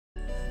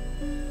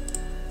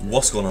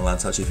What's going on,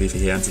 lads? FIFA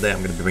here, and today I'm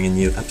going to be bringing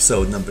you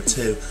episode number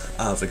 2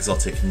 of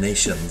Exotic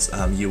Nations.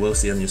 You will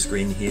see on your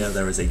screen here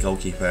there is a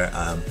goalkeeper,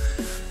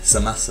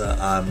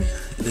 Samassa.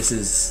 This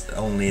is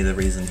only the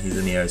reason he's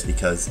in here is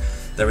because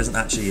there isn't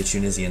actually a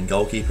Tunisian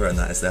goalkeeper, and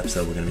that is the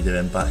episode we're going to be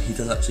doing, but he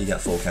does actually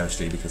get full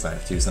chemistry because I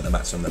have 2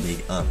 centre-backs from the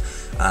league on.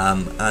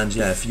 And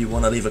yeah, if you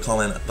want to leave a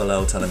comment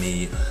below telling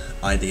me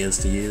ideas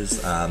to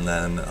use,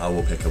 then I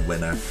will pick a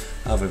winner.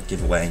 I'll have a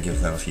giveaway and give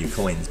them a few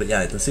coins. But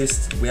yeah,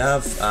 we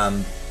have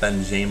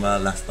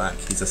Benjima, left back.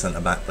 He's a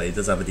centre back, but he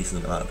does have a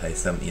decent amount of pace,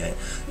 78.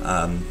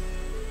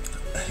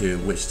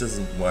 Which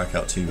doesn't work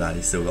out too bad.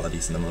 He's still got a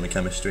decent amount of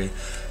chemistry.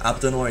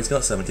 Abdenor, he's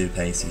got 72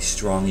 pace, he's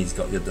strong, he's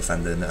got good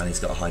defending, and he's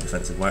got a high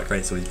defensive work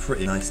rate, so he's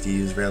pretty nice to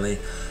use, really.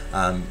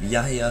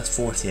 Yahya,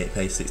 48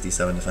 pace,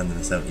 67 defending,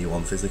 and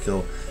 71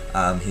 physical.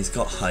 He's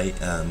got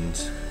height,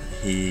 and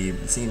he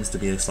seems to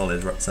be a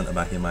solid centre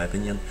back in my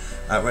opinion.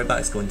 Right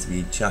back is going to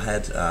be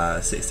Chahed,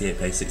 68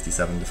 pace,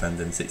 67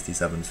 defending,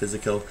 67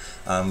 physical.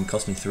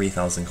 Cost me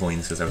 3,000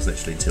 coins because there was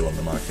literally 2 on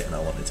the market and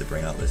I wanted to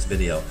bring out this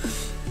video.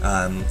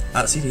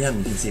 At CDM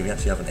you can see we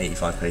actually have an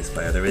 85 pace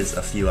player. There is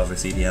a few other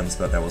CDMs,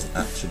 but there wasn't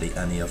actually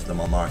any of them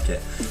on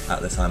market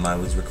at the time I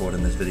was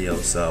recording this video,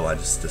 so I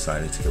just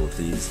decided to go with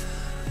these.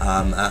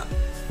 At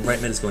right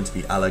mid is going to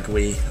be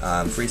Alagui,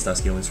 3-star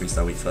skill and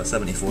 3-star weak foot,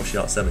 74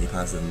 shot, 70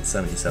 pass and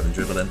 77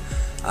 dribbling.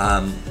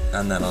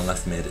 And then on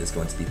left mid is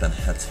going to be Ben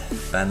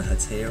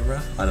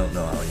Hatera. I don't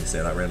know how you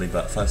say that really,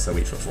 but 5-star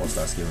weak foot,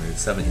 4-star skill move,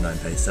 79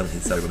 pace,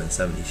 70 dribbling,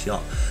 70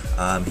 shot.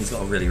 He's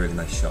got a really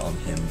nice shot on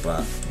him,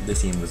 but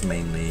this team was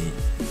mainly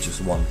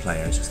just one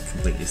player, just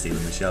completely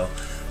stealing the show.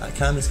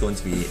 Cam is going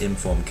to be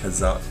Inform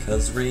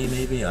Kazri,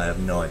 maybe? I have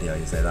no idea how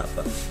you say that,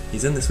 but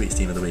he's in the Sweets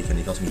team of the week and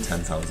he cost me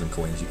 10,000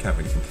 coins. You can't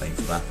really complain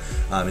for that.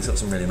 He's got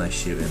some really nice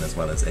shooting as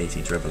well as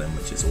 80 dribbling,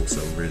 which is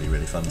also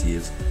really fun to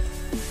use.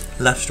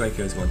 Left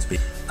striker is going to be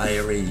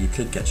Ayari. You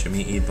could get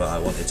Chamiti, but I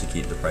wanted to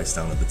keep the price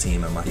down of the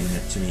team, and my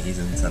unit Chamiti's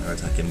in centre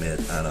attacking mid,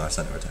 and our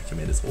centre attacking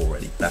mid is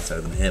already better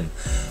than him.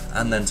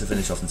 And then to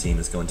finish off the team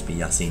is going to be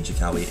Yassine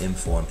Chikawi,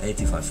 Inform,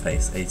 85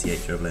 pace,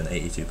 88 dribbling,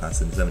 82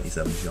 passing,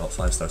 77 shot,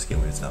 5-star skill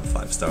moves, and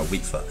 5-star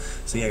weak foot.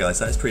 So yeah guys,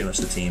 that is pretty much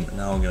the team.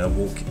 Now I'm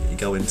going to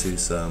go into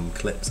some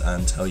clips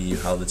and tell you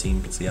how the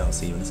team can see. I'll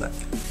see you in a sec.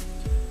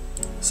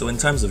 So in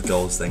terms of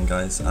goals then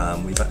guys,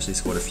 we've actually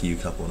scored a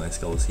couple nice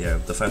goals here.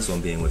 The first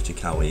one being with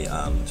Chikawi.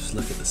 Just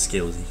look at the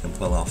skills he can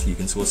pull off. You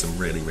can score some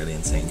really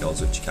insane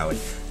goals with Chikawi.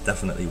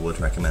 Definitely would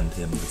recommend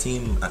him. The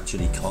team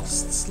actually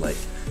costs like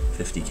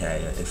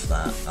 50k if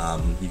that.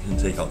 You can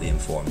take out the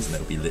informs and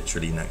it'll be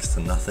literally next to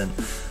nothing.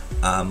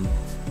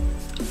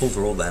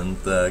 Overall then,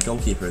 the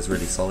goalkeeper is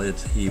really solid.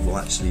 He will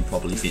actually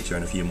probably feature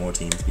in a few more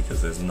teams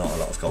because there's not a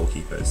lot of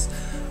goalkeepers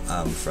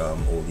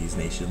from all these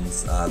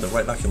nations. The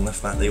right back and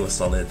left back, they were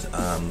solid.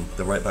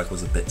 The right back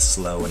was a bit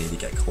slow and he did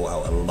get caught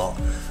out a lot.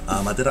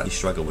 I did actually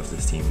struggle with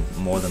this team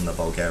more than the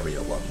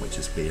Bulgaria one, which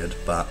is weird,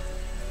 but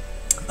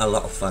a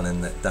lot of fun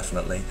in it,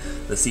 definitely.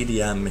 The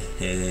CDM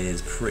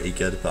is pretty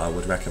good, but I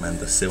would recommend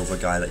the silver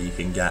guy that you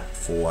can get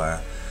for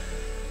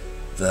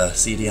the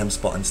CDM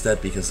spot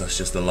instead, because that's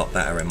just a lot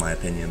better in my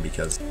opinion,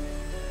 because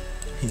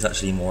he's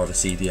actually more of a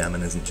CDM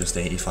and isn't just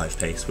 85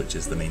 pace, which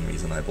is the main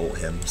reason I bought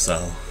him.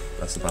 So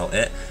that's about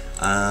it.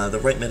 The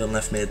right mid and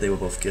left mid, they were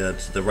both good.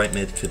 The right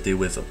mid could do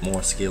with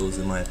more skills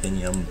in my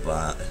opinion,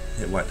 but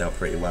it worked out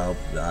pretty well.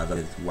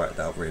 It worked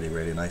out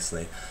really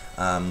nicely.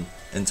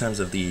 In terms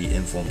of the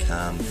Inform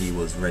Cam, he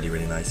was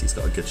really nice. He's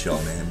got a good shot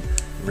on him.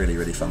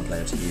 Really fun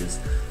player to use.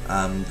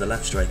 The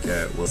left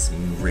striker was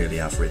really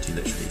average. He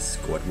literally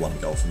scored 1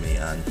 goal for me,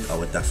 and I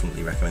would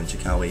definitely recommend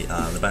Chikawi,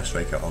 the best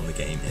striker on the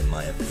game in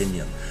my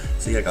opinion.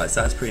 So yeah guys,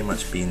 that's pretty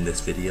much been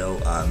this video.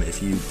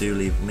 If you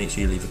do make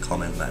sure you leave a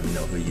comment, let me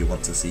know who you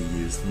want to see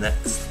used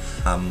next.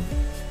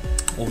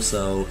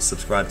 Also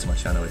subscribe to my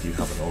channel if you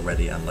haven't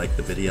already, and like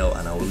the video,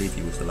 and I will leave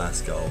you with the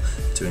last goal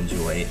to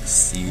enjoy.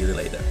 See you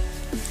later.